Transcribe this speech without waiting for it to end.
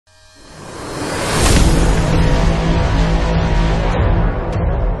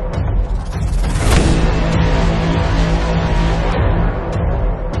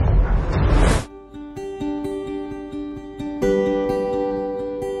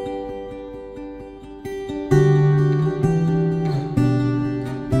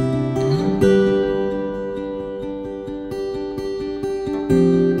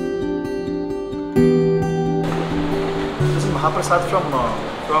Prasad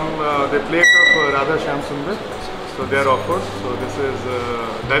from the plate of Radha Shyam Sundar. So they are offered. So this is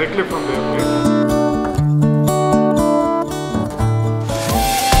directly from their plate.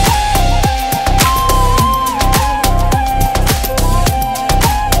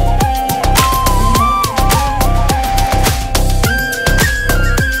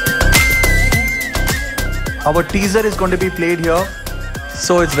 Our teaser is going to be played here,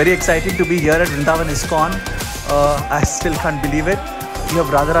 so it's very exciting to be here at Brindavan ISKCON. I still can't believe it. We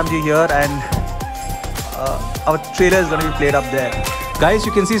have Radharamji here and our trailer is going to be played up there. Guys,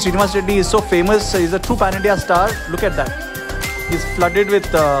 you can see Srinivas Reddy is so famous. He's a true pan-India star. Look at that. He's flooded with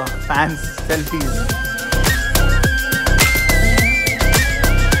fans, selfies.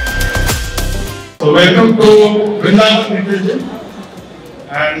 So welcome to Brindavan Nikhil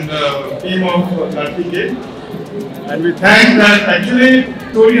and team of Karthikeya. And we thank that actually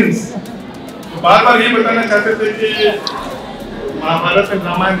Koreans. बार-बार ये बताना चाहते थे कि Mahabharat and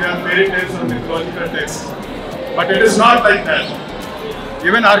Ramayana are fairy tales or mythological texts, but it is not like that.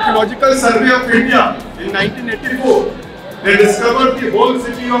 Even Archaeological Survey of India in 1984, they discovered the whole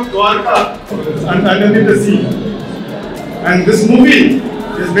city of Dwarka underneath the sea, and this movie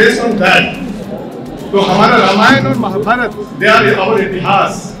is based on that. So हमारा रामायण और Mahabharat, they are our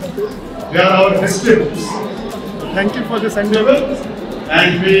इतिहास, they are our history books. So thank you for this endeavor,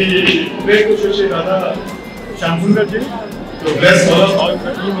 and we pray to Shri Radha Shyam Sundar ji to bless all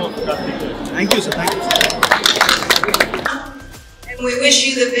the team of Karthikeya. Thank you, sir. Thank you, sir. And we wish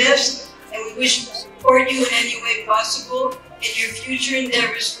you the best, and we wish to support you in any way possible in your future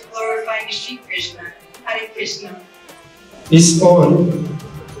endeavors for glorifying Shri Krishna. Hare Krishna. ISKCON,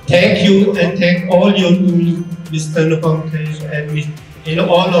 thank you and thank all your team, Mr. Anupam and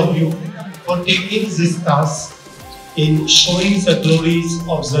all of you for taking this task in showing the glories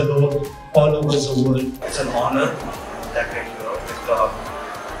of the Lord all over the world. It's an honor that we're here with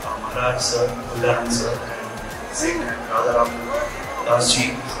Maharaj sir, Kalyan sir, and Vivek and Radharam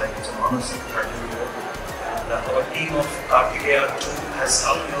Dasji. It's an honor sir that we're here. And our team of Karthikeya 2 has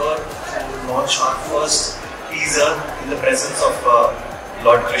come here to launch our first teaser in the presence of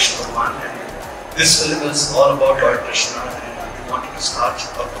Lord Krishna Bhagwan. And this film is all about Lord Krishna, and we wanted to start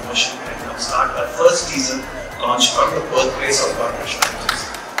our promotion and start our first teaser launch from the birthplace of Lord Krishna, which is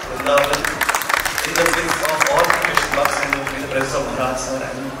Vrindavan, in the midst of all Krishna bucks and in the presence of Maharaj sir,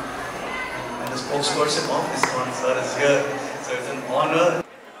 and the spokesperson of ISKCON sir is here. So it's an honor.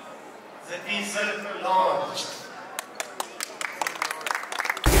 The teaser launched.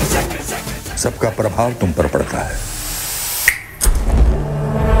 सबका प्रभाव तुम पर पड़ता है.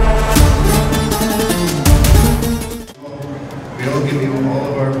 We all give you all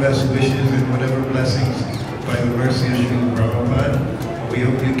of our best wishes and whatever blessings by the mercy of Sri Prabhupada. We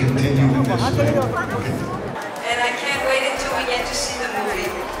hope you continue with this. And I can't wait until we get to see the movie.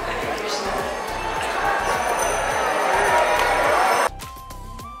 Hare Krishna.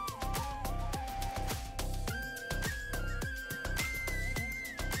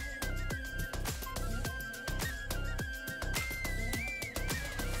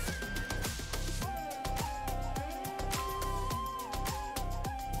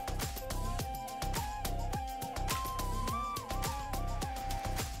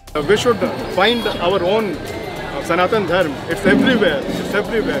 We should find our own Sanatan Dharma. It's everywhere. It's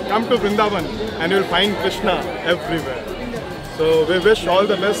everywhere. Come to Vrindavan and you'll find Krishna everywhere. So we wish all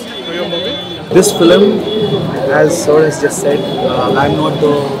the best to your movie. This film, as Sir has just said, I'm not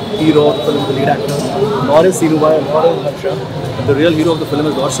the hero of the film, the lead actor, nor is Sinubai, nor is Harsha. But the real hero of the film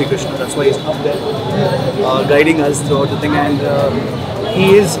is Lord Sri Krishna. That's why he's up there guiding us throughout the thing, and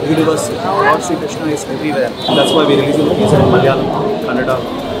he is universal. Lord Sri Krishna is everywhere. That's why we release the teaser in Malayalam, Kannada,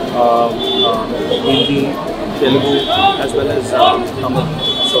 Hindi, Telugu, as well as Tamil.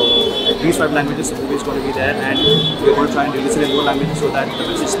 So these 5 languages the movie is going to be there, and we're going to try and release it in more languages so that the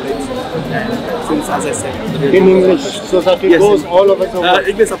message spreads. And since, as I said, in English, so that it goes all over the world.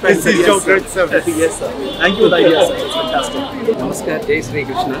 English subtitles. This is your great service. Yes, sir. Thank you for the idea, sir. It's fantastic. Namaskar, Jai Shri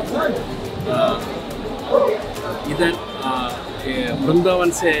Krishna. इधर वृंदावन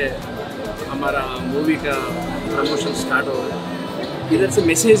से हमारा movie का promotion start हो रहा है. इधर से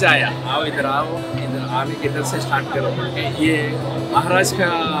message आया, आओ इधर आओ, इधर आने के इधर से स्टार्ट करो. ये महाराज का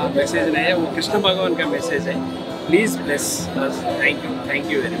मैसेज नहीं है, वो कृष्ण भगवान का मैसेज है. Please bless us. Thank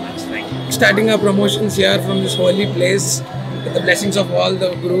you very much. Thank you. Starting our promotions here from this holy place with the blessings of all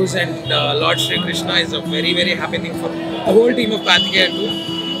the gurus and Lord Sri Krishna is a very, very happy thing for the whole team of Karthikeya too.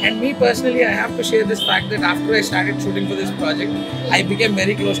 And me personally, I have to share this fact that after I started shooting for this project, I became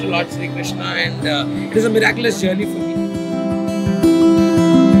very close to Lord Sri Krishna, and it is a miraculous journey for me.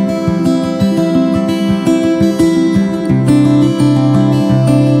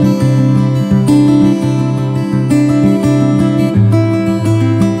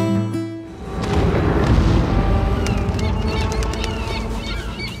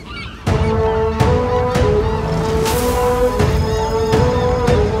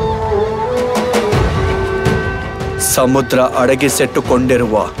 ಸಮುದ್ರ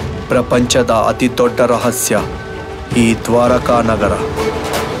ಅಡಗಿಸಿಟ್ಟುಕೊಂಡಿರುವ ಪ್ರಪಂಚದ ಅತಿ ದೊಡ್ಡ ರಹಸ್ಯ ಈ ದ್ವಾರಕಾ ನಗರ.